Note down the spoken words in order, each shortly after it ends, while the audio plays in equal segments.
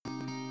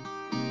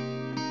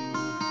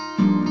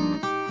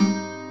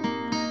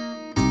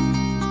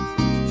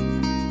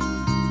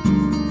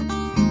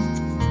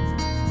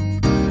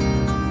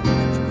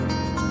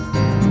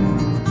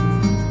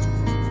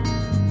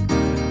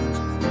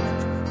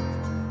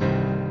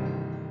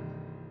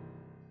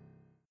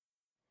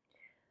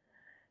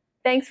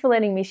Thanks for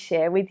letting me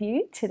share with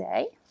you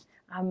today.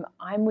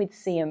 I'm with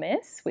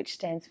CMS, which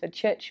stands for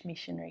Church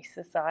Missionary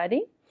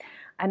Society,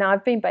 and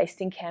I've been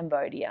based in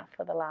Cambodia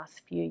for the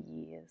last few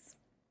years.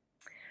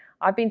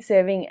 I've been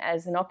serving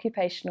as an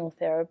occupational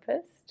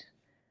therapist,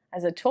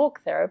 as a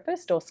talk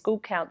therapist or school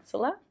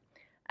counsellor,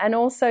 and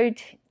also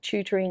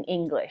tutoring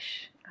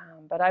English.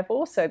 But I've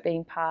also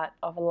been part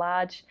of a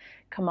large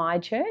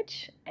Khmer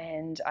church,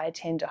 and I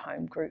attend a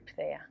home group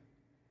there.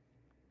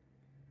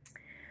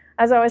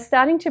 As I was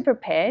starting to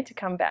prepare to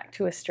come back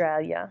to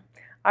Australia,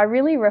 I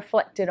really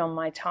reflected on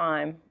my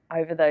time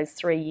over those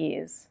 3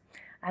 years.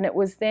 And it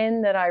was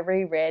then that I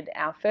reread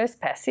our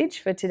first passage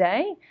for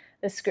today,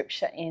 the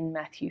scripture in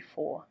Matthew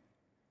 4.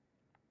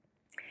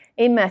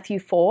 In Matthew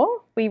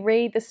 4, we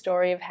read the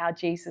story of how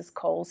Jesus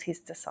calls his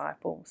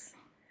disciples.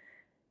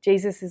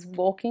 Jesus is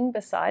walking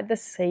beside the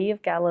Sea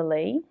of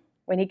Galilee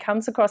when he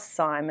comes across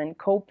Simon,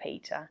 called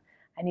Peter,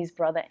 and his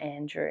brother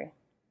Andrew.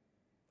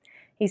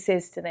 He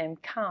says to them,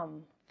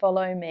 "Come,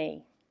 follow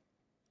me,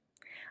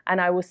 and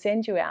I will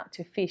send you out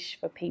to fish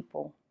for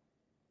people."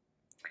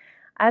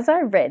 As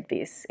I read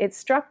this, it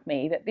struck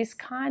me that this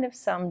kind of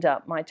summed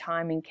up my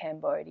time in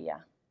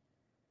Cambodia.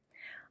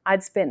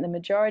 I'd spent the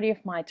majority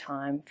of my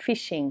time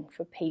fishing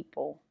for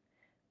people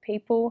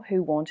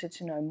who wanted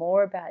to know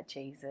more about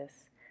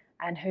Jesus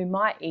and who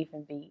might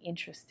even be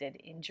interested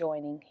in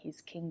joining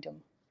his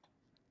kingdom.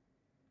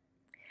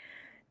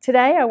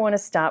 Today I want to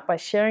start by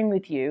sharing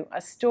with you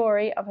a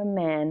story of a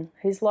man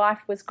whose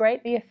life was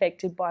greatly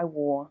affected by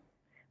war,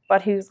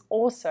 but who's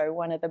also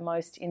one of the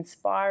most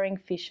inspiring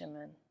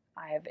fishermen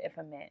I have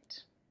ever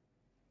met.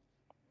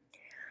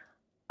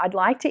 I'd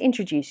like to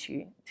introduce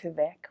you to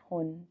Vec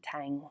Hun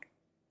Tang.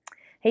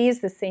 He is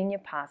the senior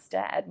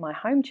pastor at my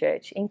home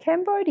church in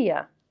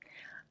Cambodia,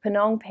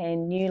 Phnom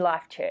Penh New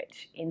Life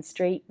Church in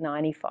Street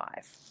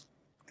 95.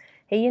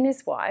 He and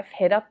his wife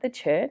head up the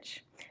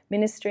church,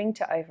 ministering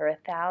to over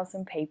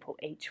 1,000 people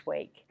each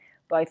week,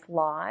 both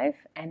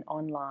live and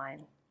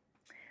online.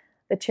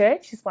 The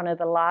church is one of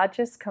the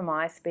largest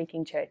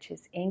Khmer-speaking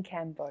churches in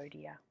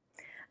Cambodia,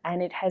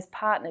 and it has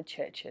partner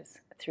churches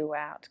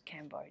throughout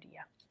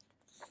Cambodia.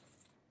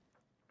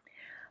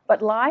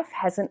 But life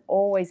hasn't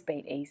always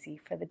been easy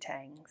for the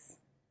Tangs.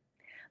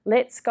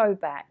 Let's go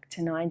back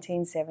to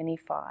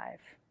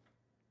 1975.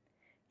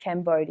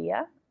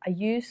 Cambodia, a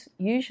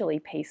usually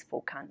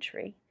peaceful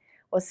country,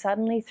 was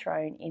suddenly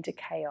thrown into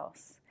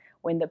chaos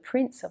when the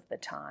prince of the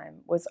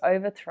time was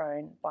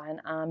overthrown by an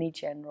army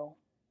general.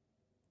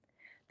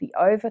 The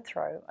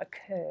overthrow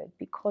occurred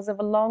because of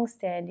a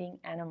long-standing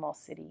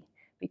animosity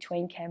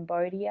between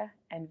Cambodia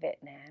and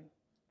Vietnam.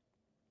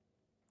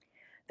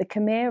 The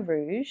Khmer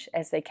Rouge,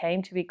 as they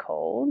came to be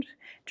called,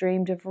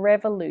 dreamed of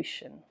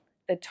revolution,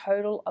 the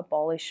total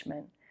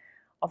abolishment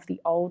of the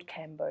old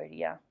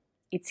Cambodia,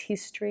 its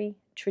history,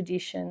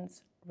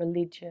 traditions,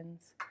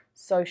 religions,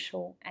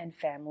 social and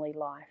family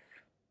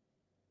life.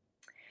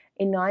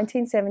 In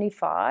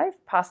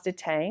 1975, Pastor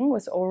Tang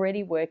was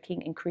already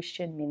working in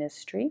Christian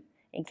ministry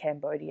in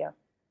Cambodia.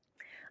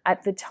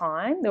 At the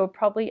time, there were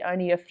probably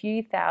only a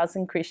few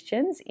thousand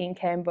Christians in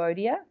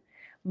Cambodia,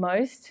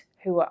 most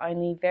who were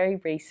only very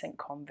recent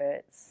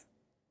converts.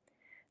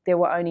 There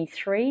were only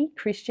 3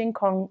 Christian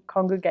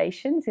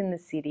congregations in the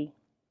city.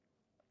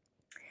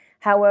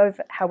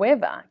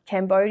 However,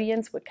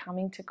 Cambodians were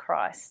coming to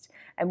Christ,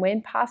 and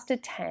when Pastor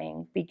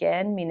Tang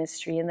began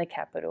ministry in the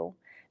capital,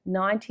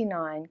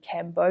 99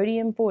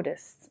 Cambodian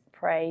Buddhists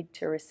prayed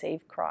to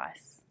receive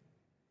Christ.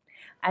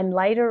 And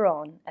later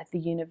on at the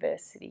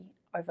university,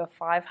 over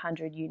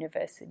 500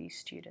 university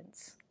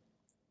students.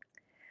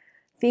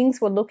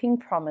 Things were looking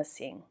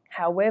promising.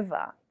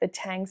 However, the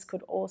Tangs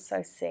could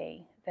also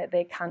see that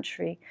their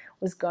country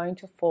was going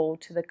to fall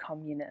to the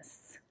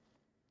communists.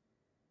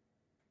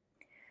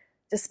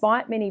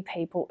 Despite many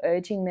people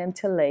urging them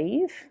to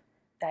leave,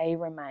 they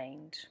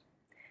remained.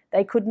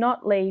 They could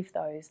not leave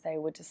those they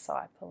were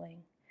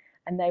discipling,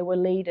 and they were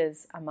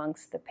leaders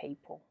amongst the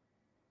people.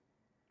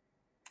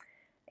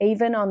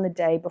 Even on the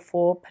day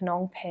before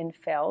Phnom Penh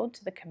fell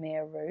to the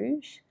Khmer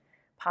Rouge,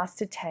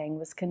 Pastor Tang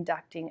was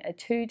conducting a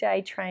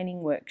 2-day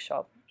training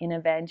workshop in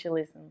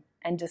evangelism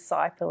and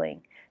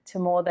discipling to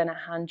more than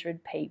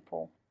 100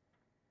 people.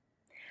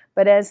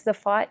 But as the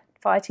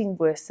fighting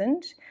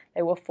worsened,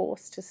 they were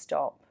forced to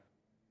stop.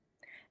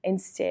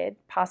 Instead,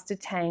 Pastor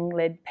Tang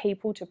led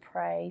people to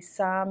pray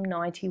Psalm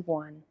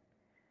 91,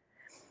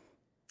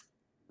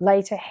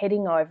 later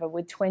heading over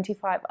with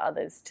 25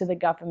 others to the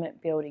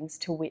government buildings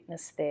to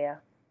witness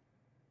there.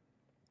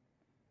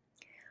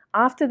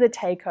 After the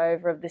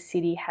takeover of the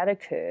city had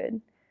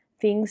occurred,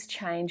 things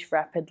changed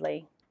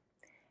rapidly.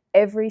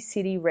 Every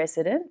city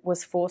resident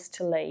was forced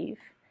to leave,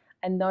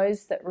 and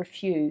those that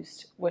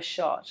refused were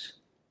shot.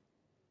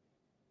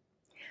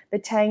 The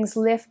Tangs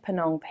left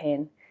Phnom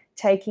Penh,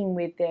 taking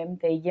with them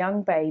their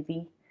young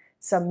baby,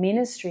 some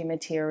ministry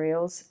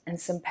materials, and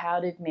some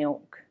powdered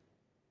milk.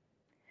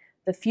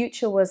 The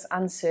future was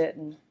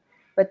uncertain,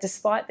 but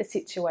despite the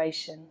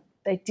situation,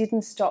 they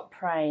didn't stop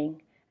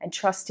praying and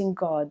trusting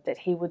God that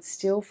he would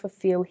still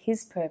fulfill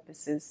his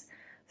purposes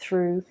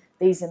through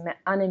these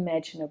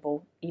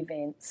unimaginable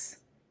events.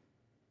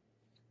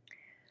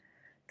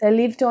 They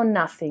lived on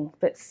nothing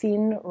but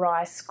thin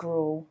rice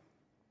gruel.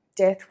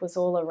 Death was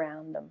all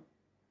around them.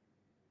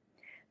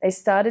 They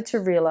started to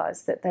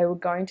realize that they were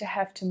going to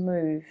have to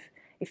move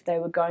if they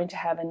were going to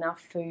have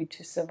enough food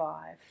to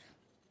survive.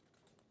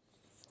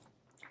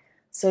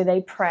 So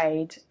they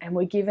prayed and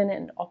were given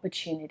an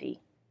opportunity.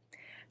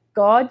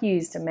 God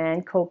used a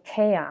man called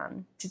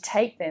Cain to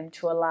take them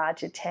to a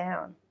larger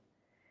town.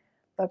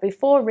 But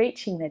before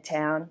reaching the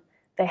town,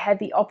 they had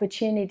the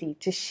opportunity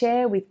to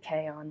share with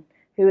Cain,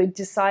 who had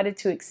decided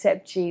to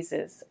accept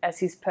Jesus as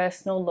his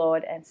personal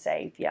Lord and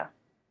Saviour.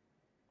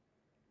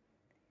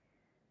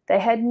 They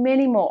had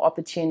many more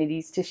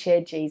opportunities to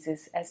share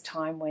Jesus as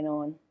time went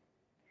on.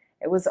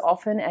 It was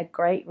often at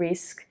great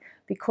risk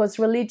because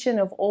religion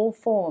of all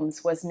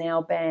forms was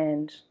now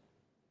banned.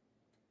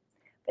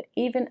 But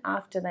even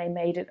after they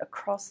made it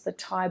across the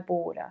Thai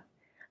border,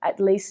 at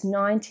least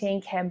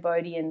 19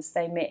 Cambodians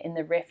they met in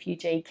the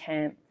refugee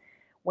camp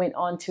went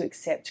on to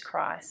accept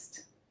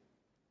Christ.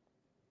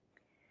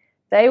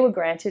 They were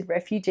granted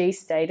refugee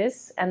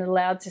status and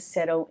allowed to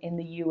settle in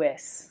the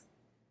US.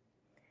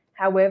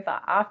 However,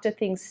 after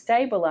things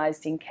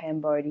stabilised in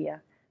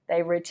Cambodia,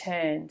 they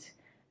returned,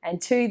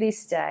 and to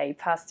this day,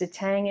 Pastor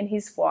Tang and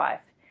his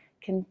wife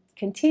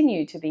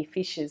continue to be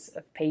fishers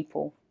of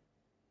people.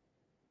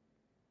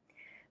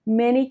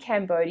 Many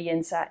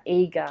Cambodians are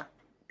eager.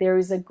 There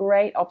is a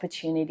great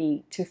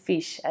opportunity to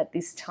fish at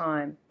this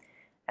time,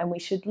 and we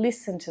should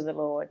listen to the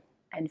Lord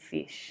and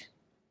fish.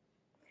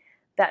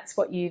 That's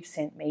what you've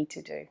sent me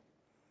to do.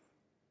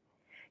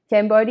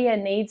 Cambodia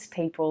needs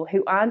people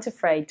who aren't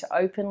afraid to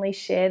openly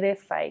share their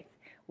faith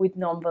with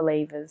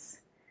non-believers,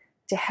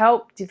 to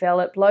help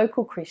develop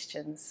local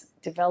Christians,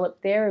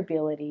 develop their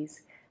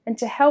abilities, and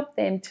to help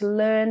them to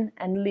learn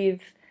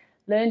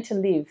to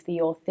live the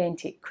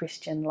authentic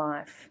Christian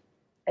life,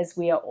 as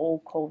we are all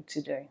called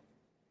to do.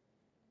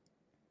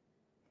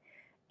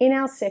 In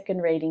our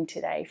second reading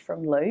today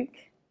from Luke,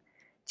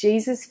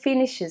 Jesus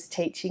finishes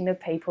teaching the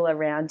people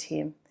around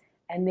him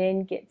and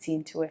then gets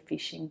into a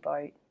fishing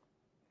boat.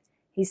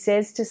 He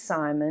says to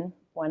Simon,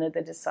 one of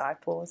the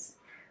disciples,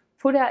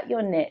 "Put out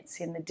your nets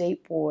in the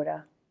deep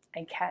water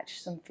and catch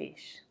some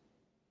fish."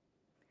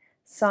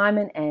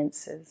 Simon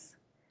answers,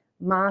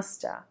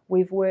 "Master,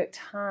 we've worked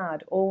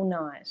hard all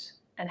night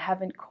and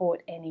haven't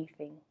caught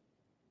anything."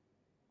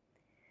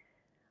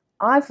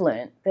 I've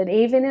learnt that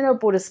even in a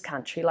Buddhist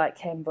country like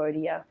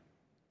Cambodia,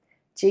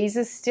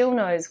 Jesus still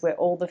knows where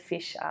all the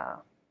fish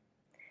are.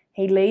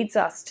 He leads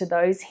us to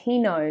those he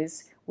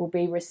knows will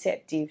be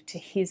receptive to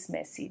his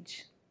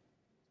message.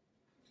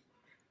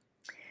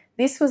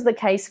 This was the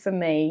case for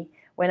me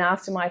when,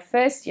 after my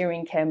first year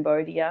in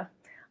Cambodia,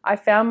 I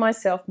found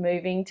myself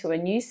moving to a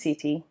new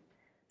city,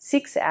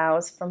 6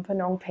 hours from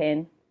Phnom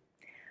Penh,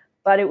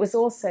 but it was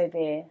also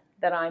there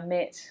that I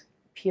met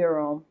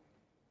Purom.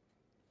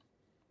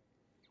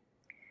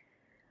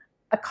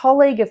 A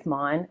colleague of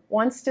mine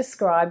once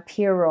described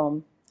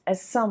Purom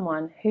as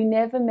someone who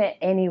never met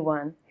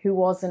anyone who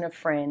wasn't a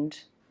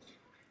friend.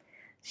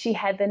 She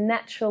had the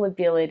natural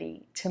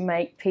ability to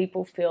make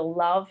people feel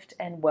loved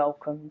and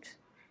welcomed.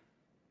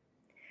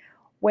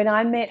 When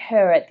I met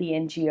her at the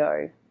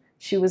NGO,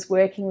 she was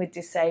working with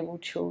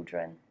disabled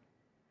children.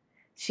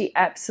 She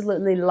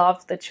absolutely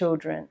loved the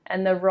children,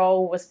 and the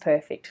role was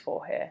perfect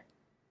for her.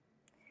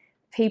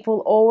 People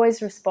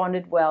always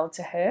responded well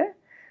to her,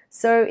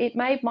 so it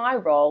made my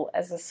role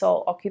as a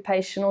sole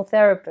occupational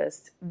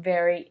therapist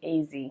very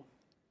easy.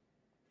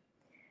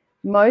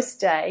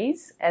 Most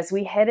days, as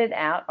we headed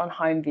out on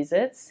home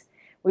visits,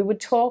 we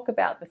would talk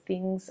about the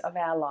things of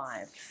our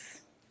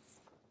lives.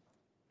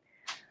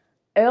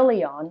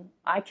 Early on,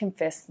 I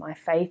confessed my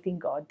faith in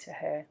God to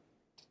her.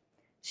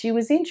 She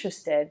was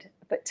interested,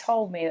 but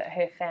told me that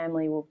her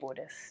family were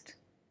Buddhist.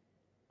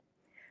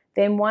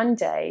 Then one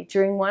day,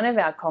 during one of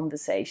our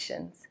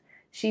conversations,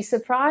 she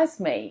surprised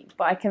me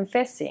by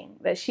confessing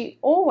that she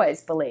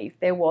always believed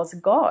there was a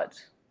God.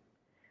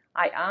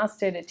 I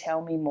asked her to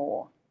tell me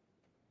more.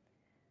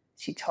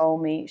 She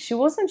told me she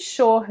wasn't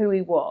sure who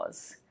he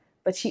was,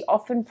 but she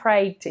often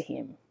prayed to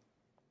him.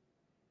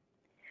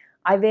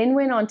 I then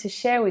went on to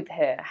share with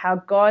her how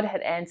God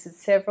had answered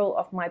several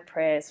of my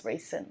prayers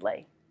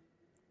recently.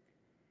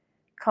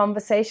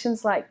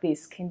 Conversations like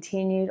this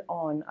continued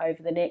on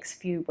over the next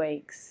few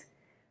weeks,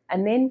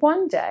 and then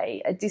one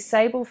day a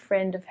disabled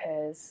friend of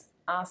hers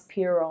asked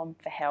Purom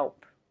for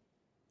help.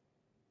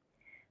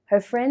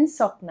 Her friend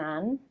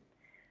Soknan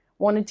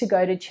wanted to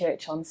go to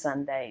church on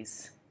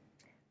Sundays,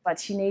 but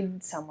she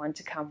needed someone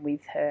to come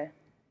with her.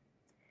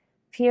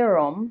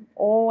 Purom,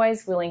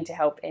 always willing to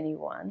help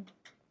anyone,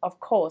 of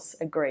course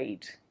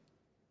agreed.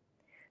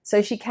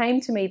 So she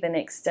came to me the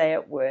next day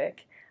at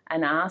work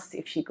and asked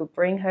if she could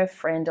bring her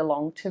friend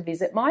along to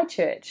visit my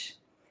church.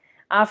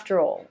 After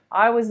all,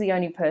 I was the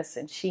only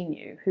person she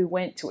knew who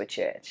went to a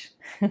church.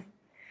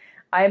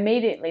 I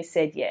immediately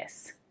said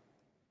yes.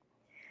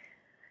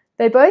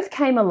 They both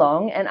came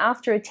along, and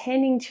after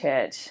attending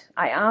church,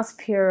 I asked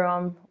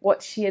Purom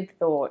what she had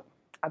thought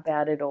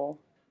about it all.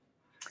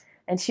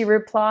 and she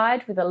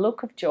replied with a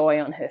look of joy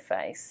on her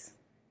face,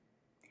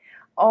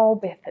 "Oh,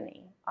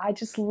 Bethany, I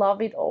just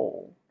love it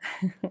all."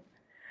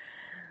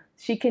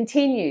 She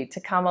continued to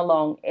come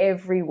along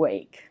every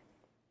week.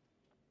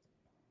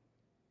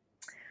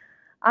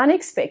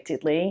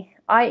 Unexpectedly,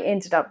 I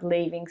ended up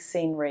leaving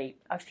Scene Reap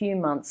a few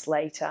months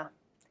later,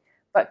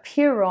 but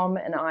Pia Rom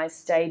and I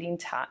stayed in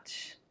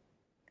touch.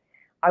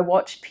 I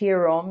watched Pia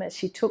Rom as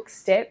she took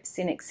steps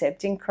in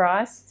accepting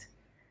Christ,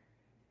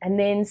 and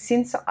then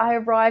since I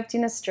arrived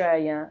in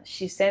Australia,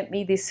 she sent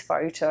me this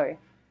photo.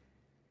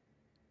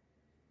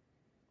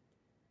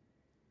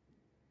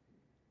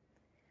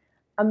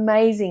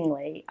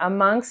 Amazingly,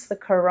 amongst the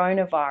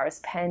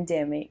coronavirus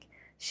pandemic,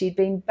 she'd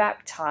been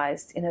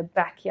baptized in a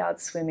backyard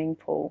swimming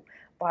pool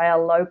by a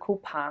local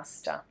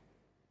pastor.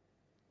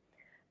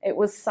 It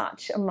was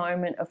such a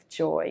moment of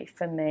joy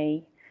for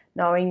me,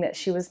 knowing that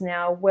she was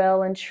now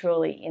well and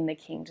truly in the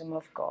kingdom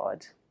of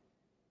God.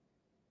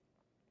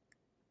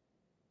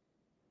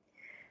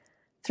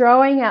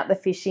 Throwing out the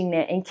fishing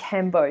net in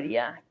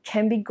Cambodia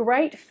can be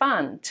great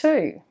fun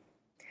too.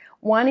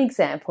 One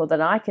example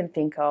that I can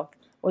think of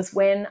was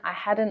when I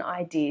had an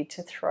idea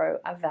to throw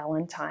a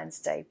Valentine's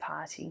Day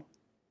party.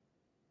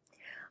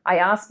 I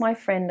asked my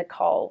friend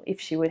Nicole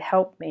if she would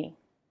help me.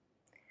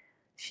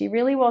 She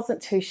really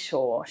wasn't too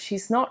sure.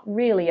 She's not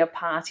really a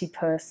party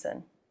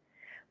person.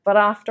 But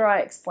after I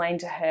explained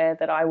to her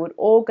that I would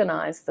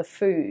organise the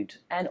food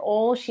and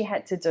all she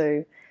had to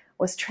do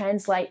was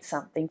translate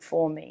something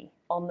for me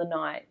on the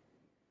night,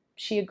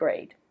 she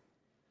agreed.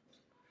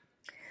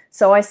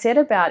 So I set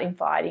about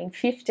inviting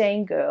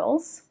 15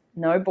 girls,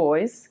 no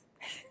boys.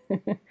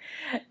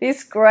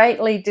 This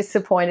greatly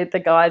disappointed the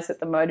guys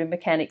at the motor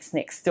mechanics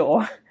next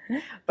door,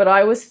 but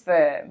I was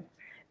firm.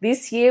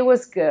 This year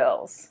was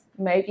girls.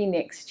 Maybe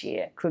next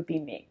year could be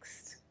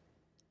mixed.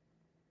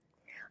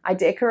 I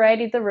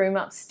decorated the room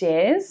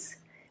upstairs,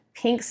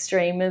 pink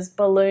streamers,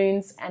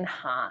 balloons, and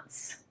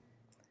hearts.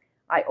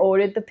 I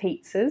ordered the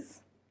pizzas.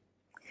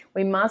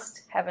 We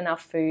must have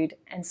enough food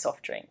and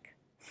soft drink.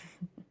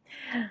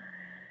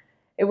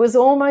 It was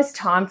almost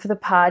time for the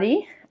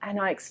party, and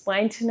I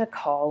explained to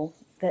Nicole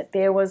that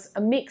there was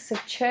a mix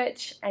of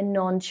church and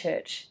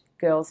non-church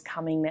girls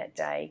coming that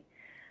day,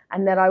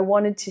 and that I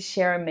wanted to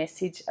share a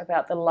message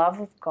about the love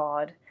of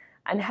God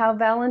and how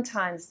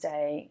Valentine's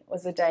Day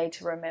was a day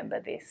to remember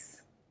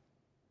this.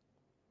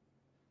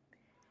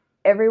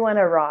 Everyone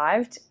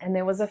arrived and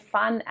there was a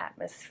fun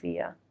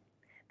atmosphere.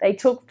 They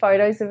took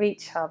photos of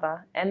each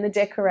other and the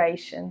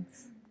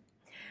decorations.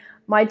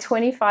 My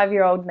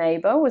 25-year-old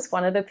neighbour was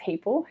one of the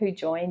people who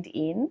joined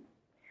in,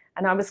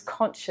 and I was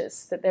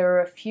conscious that there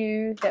were a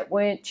few that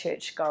weren't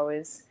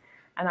churchgoers,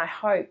 and I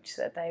hoped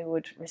that they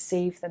would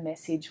receive the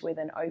message with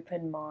an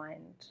open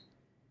mind.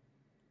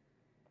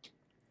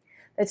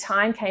 The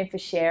time came for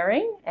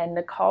sharing, and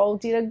Nicole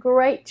did a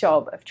great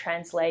job of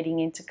translating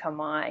into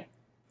Khmer.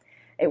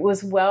 It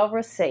was well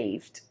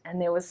received, and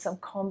there was some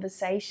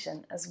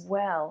conversation as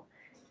well,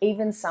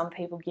 even some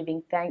people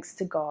giving thanks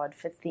to God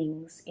for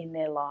things in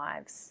their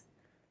lives.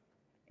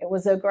 It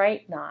was a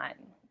great night,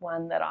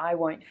 one that I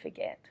won't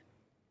forget.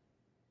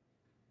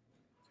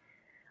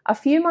 A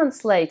few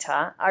months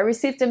later, I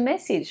received a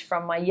message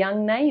from my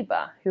young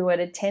neighbour who had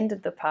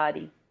attended the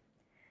party.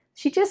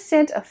 She just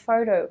sent a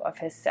photo of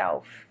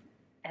herself,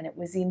 and it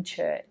was in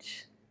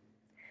church.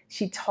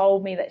 She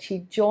told me that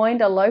she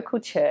joined a local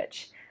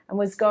church and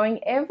was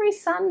going every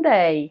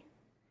Sunday.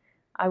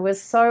 I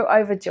was so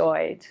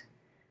overjoyed.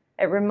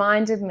 It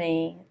reminded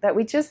me that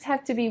we just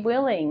have to be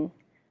willing,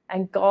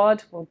 and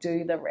God will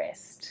do the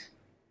rest.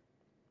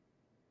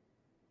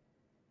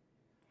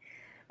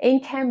 In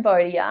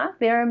Cambodia,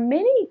 there are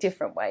many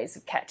different ways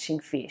of catching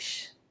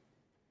fish.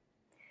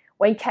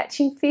 When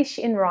catching fish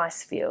in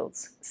rice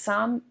fields,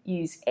 some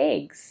use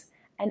eggs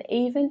and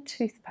even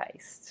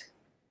toothpaste.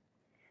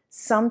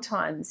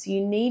 Sometimes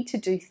you need to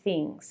do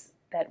things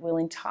that will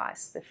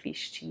entice the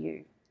fish to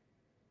you.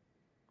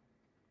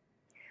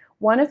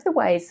 One of the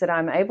ways that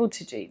I'm able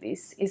to do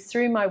this is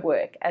through my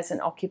work as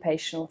an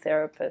occupational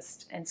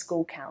therapist and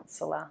school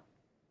counsellor.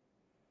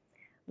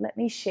 Let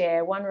me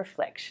share one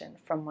reflection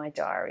from my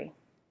diary.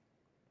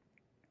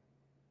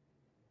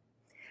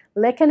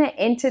 Lekana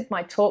entered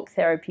my talk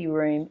therapy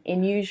room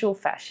in usual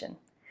fashion,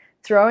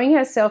 throwing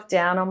herself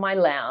down on my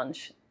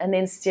lounge and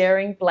then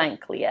staring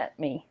blankly at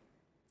me.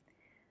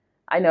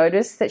 I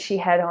noticed that she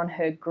had on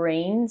her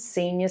green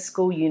senior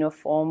school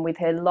uniform with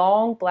her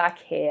long black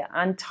hair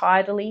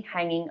untidily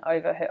hanging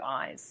over her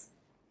eyes.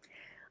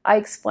 I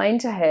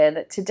explained to her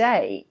that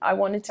today I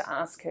wanted to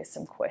ask her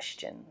some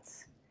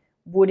questions.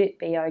 Would it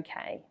be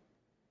okay?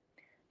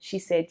 She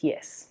said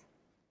yes.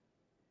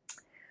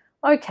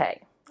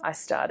 Okay, I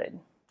started.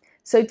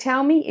 So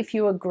tell me if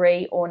you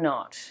agree or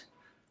not.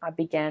 I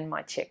began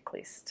my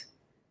checklist.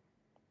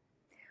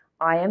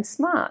 I am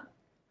smart.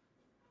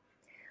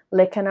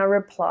 Lekana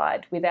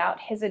replied without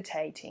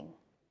hesitating,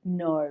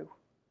 no.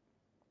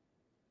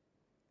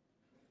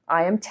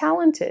 I am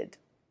talented.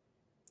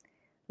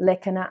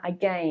 Lekana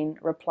again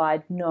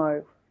replied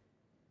no.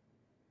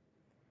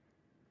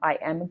 I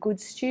am a good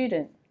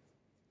student.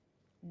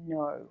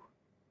 No.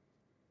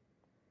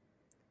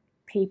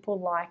 People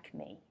like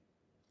me?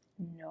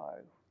 No.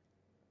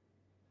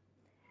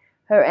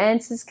 Her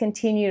answers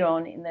continued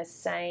on in the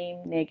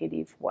same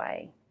negative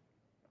way.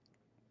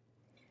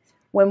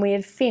 When we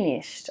had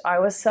finished, I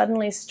was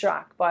suddenly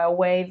struck by a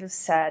wave of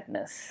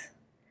sadness.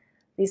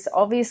 This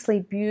obviously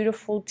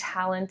beautiful,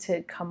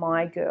 talented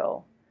Khmer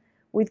girl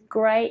with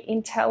great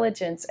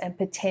intelligence and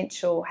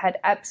potential had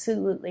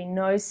absolutely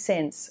no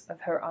sense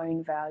of her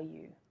own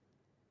value.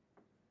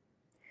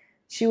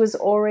 She was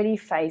already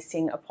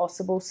facing a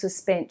possible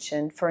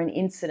suspension for an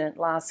incident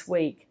last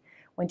week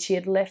when she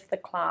had left the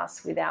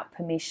class without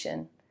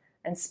permission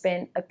and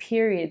spent a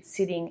period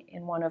sitting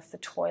in one of the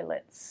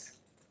toilets.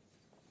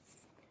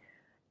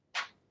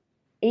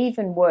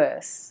 Even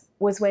worse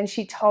was when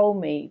she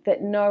told me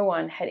that no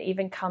one had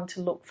even come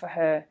to look for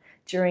her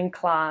during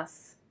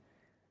class,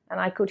 and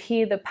I could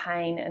hear the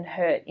pain and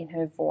hurt in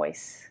her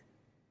voice.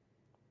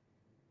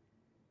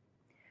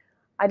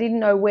 I didn't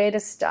know where to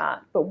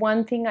start, but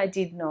one thing I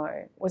did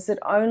know was that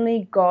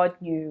only God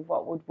knew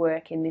what would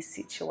work in this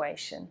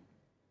situation.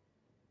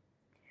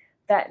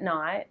 That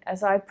night,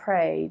 as I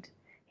prayed,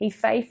 He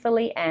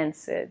faithfully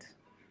answered.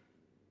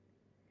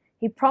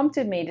 He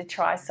prompted me to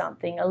try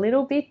something a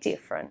little bit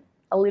different,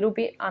 a little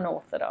bit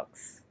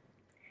unorthodox.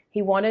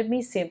 He wanted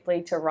me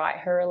simply to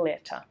write her a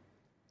letter.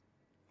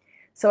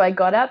 So I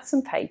got out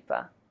some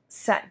paper,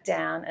 sat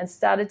down, and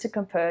started to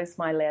compose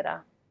my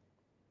letter.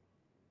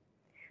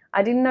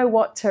 I didn't know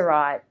what to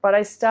write, but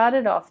I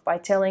started off by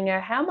telling her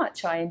how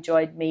much I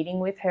enjoyed meeting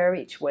with her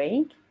each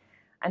week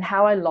and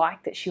how I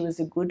liked that she was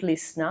a good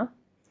listener,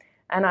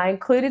 and I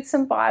included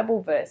some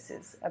Bible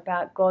verses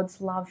about God's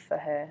love for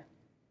her.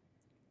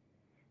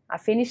 I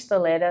finished the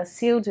letter,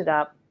 sealed it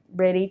up,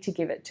 ready to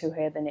give it to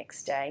her the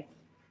next day.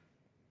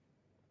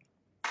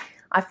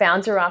 I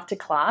found her after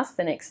class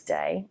the next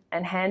day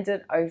and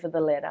handed over the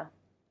letter.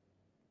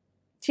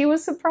 She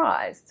was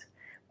surprised,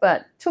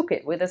 but took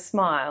it with a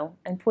smile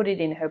and put it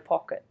in her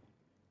pocket.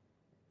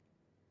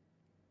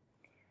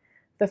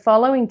 The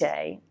following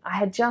day, I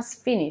had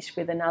just finished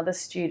with another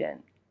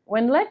student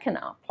when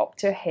Lekina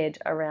popped her head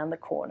around the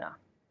corner.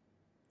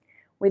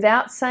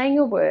 Without saying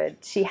a word,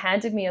 she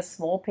handed me a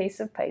small piece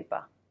of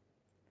paper.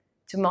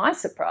 To my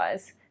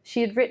surprise,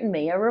 she had written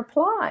me a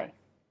reply.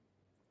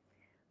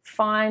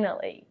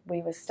 Finally,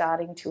 we were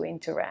starting to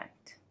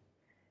interact.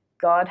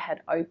 God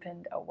had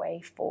opened a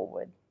way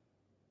forward.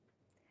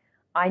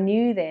 I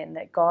knew then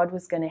that God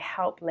was going to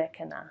help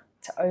Lekina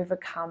to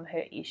overcome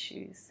her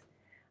issues,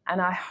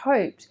 and I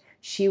hoped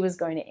she was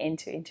going to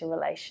enter into a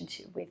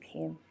relationship with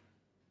Him,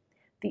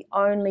 the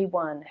only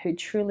one who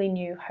truly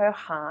knew her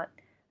heart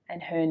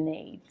and her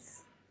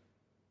needs.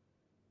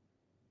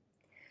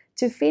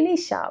 To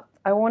finish up,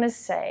 I want to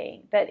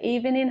say that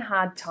even in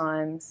hard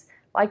times,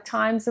 like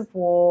times of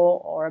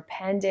war or a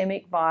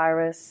pandemic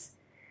virus,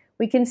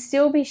 we can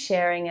still be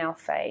sharing our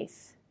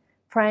faith,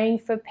 praying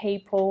for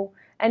people,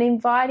 and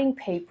inviting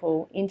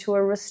people into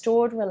a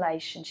restored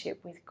relationship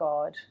with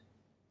God.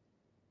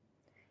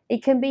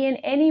 It can be in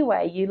any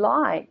way you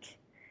like: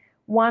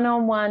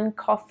 one-on-one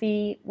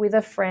coffee with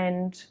a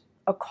friend,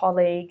 a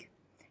colleague,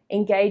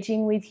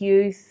 engaging with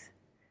youth.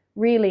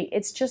 Really,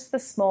 it's just the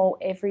small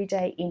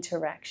everyday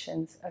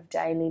interactions of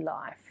daily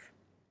life.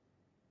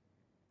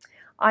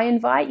 I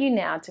invite you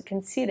now to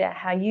consider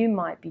how you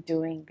might be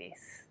doing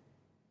this.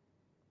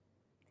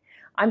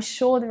 I'm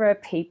sure there are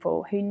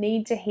people who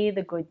need to hear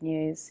the good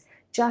news,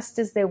 just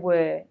as there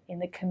were in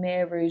the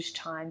Khmer Rouge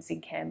times in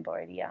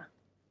Cambodia.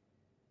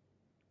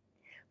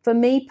 For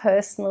me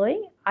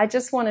personally, I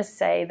just want to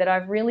say that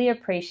I've really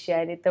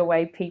appreciated the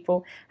way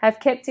people have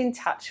kept in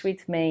touch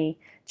with me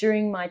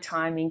during my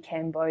time in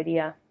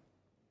Cambodia.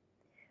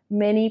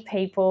 Many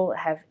people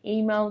have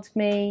emailed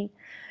me,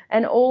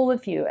 and all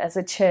of you as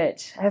a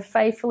church have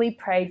faithfully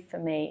prayed for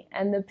me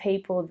and the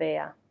people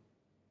there.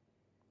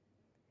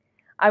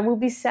 I will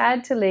be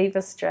sad to leave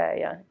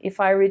Australia if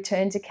I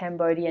return to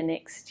Cambodia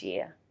next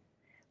year,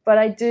 but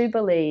I do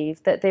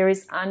believe that there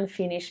is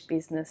unfinished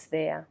business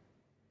there.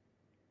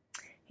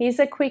 Here's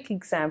a quick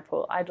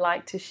example I'd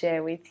like to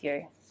share with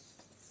you.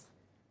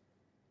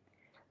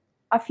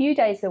 A few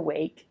days a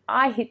week,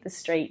 I hit the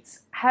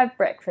streets, have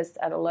breakfast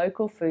at a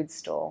local food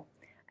stall,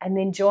 and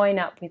then join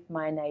up with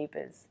my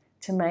neighbours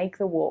to make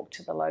the walk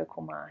to the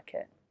local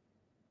market.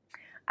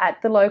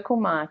 At the local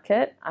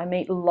market, I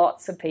meet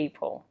lots of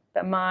people.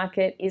 The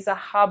market is a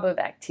hub of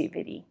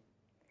activity.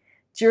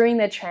 During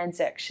the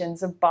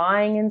transactions of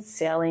buying and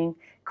selling,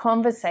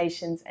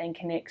 conversations and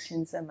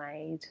connections are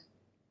made.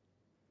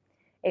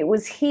 It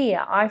was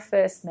here I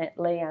first met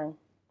Liang.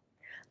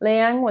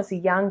 Liang was a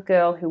young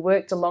girl who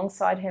worked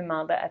alongside her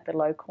mother at the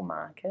local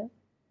market,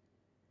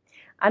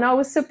 and I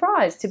was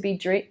surprised to be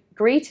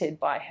greeted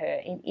by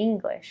her in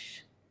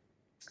English.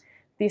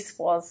 This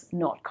was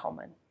not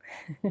common.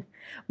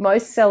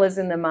 Most sellers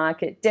in the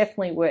market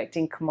definitely worked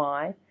in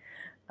Khmer,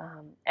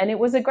 and it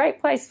was a great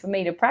place for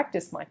me to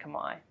practice my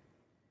Khmer.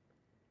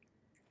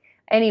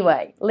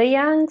 Anyway,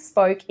 Liang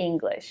spoke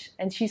English,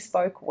 and she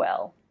spoke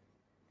well.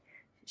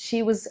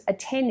 She was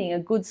attending a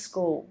good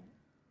school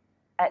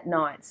at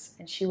nights,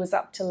 and she was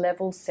up to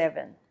level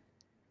 7.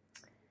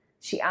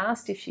 She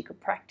asked if she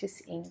could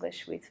practice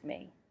English with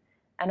me,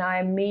 and I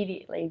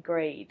immediately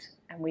agreed,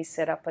 and we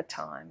set up a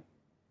time.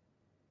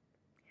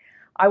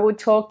 I would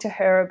talk to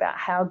her about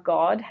how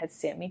God had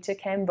sent me to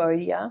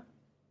Cambodia,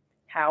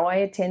 how I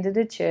attended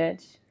a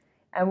church,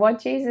 and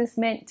what Jesus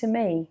meant to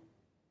me.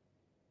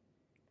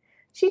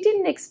 She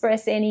didn't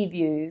express any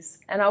views,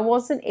 and I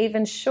wasn't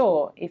even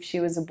sure if she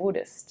was a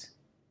Buddhist.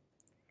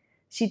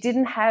 She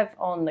didn't have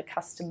on the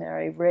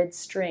customary red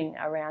string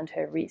around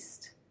her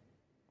wrist.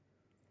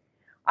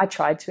 I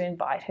tried to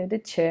invite her to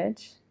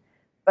church,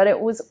 but it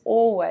was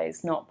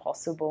always not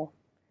possible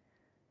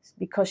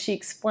because she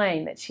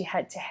explained that she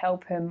had to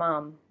help her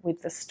mum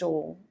with the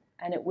stall,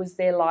 and it was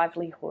their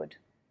livelihood.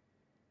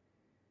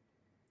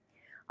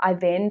 I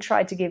then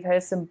tried to give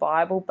her some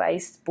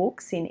Bible-based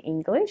books in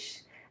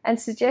English and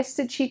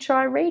suggested she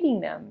try reading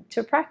them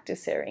to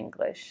practice her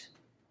English.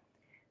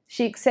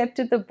 She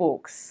accepted the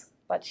books,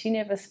 but she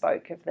never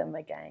spoke of them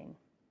again.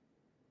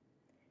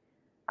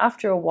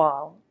 After a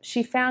while,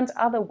 she found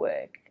other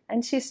work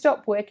and she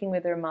stopped working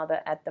with her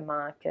mother at the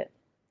market,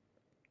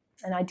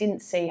 and I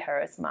didn't see her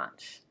as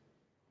much.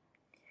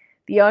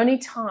 The only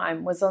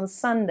time was on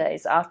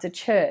Sundays after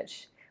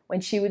church,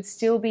 when she would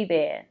still be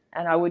there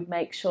and I would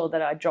make sure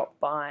that I dropped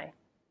by.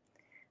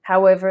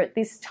 However, at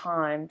this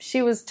time,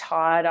 she was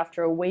tired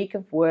after a week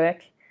of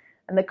work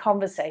and the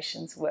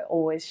conversations were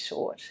always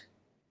short.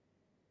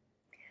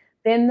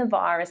 Then the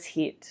virus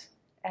hit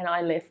and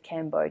I left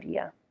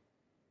Cambodia.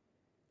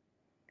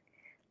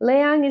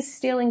 Leang is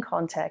still in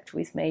contact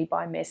with me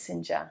by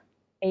messenger,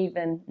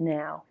 even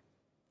now.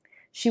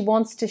 She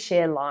wants to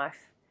share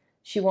life.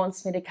 She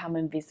wants me to come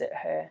and visit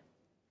her.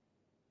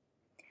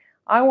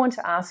 I want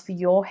to ask for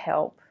your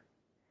help.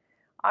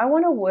 I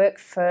want to work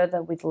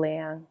further with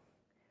Leang.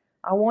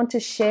 I want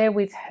to share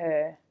with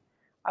her.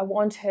 I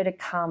want her to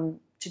come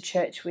to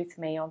church with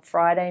me on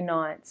Friday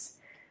nights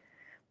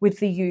with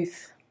the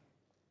youth.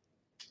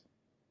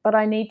 But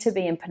I need to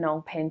be in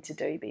Phnom Penh to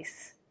do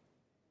this.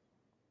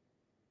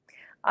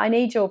 I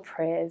need your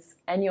prayers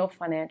and your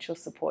financial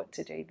support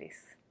to do this.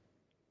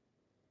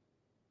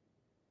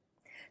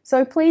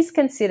 So please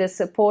consider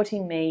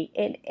supporting me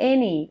in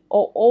any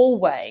or all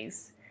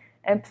ways,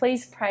 and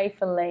please pray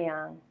for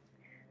Leang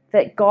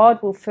that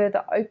God will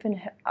further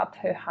open up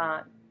her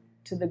heart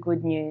to the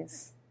good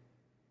news.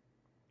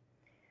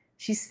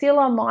 She's still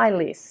on my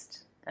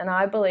list, and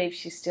I believe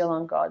she's still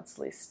on God's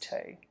list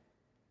too.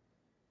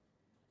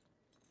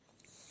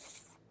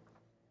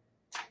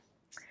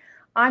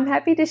 I'm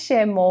happy to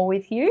share more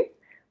with you,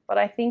 but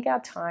I think our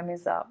time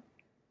is up.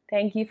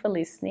 Thank you for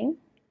listening.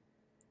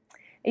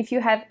 If you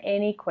have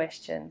any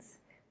questions,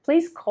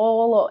 please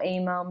call or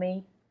email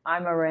me.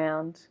 I'm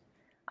around.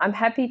 I'm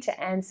happy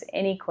to answer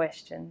any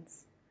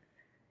questions.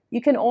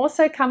 You can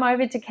also come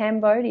over to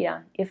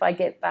Cambodia if I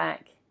get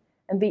back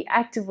and be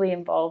actively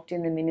involved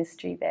in the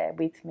ministry there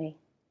with me.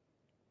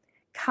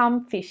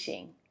 Come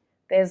fishing.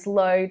 There's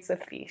loads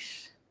of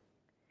fish.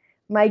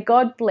 May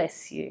God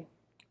bless you.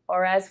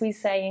 Or as we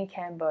say in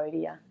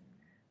Cambodia,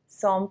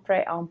 Som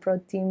Pre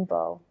Ampro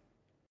Timbo.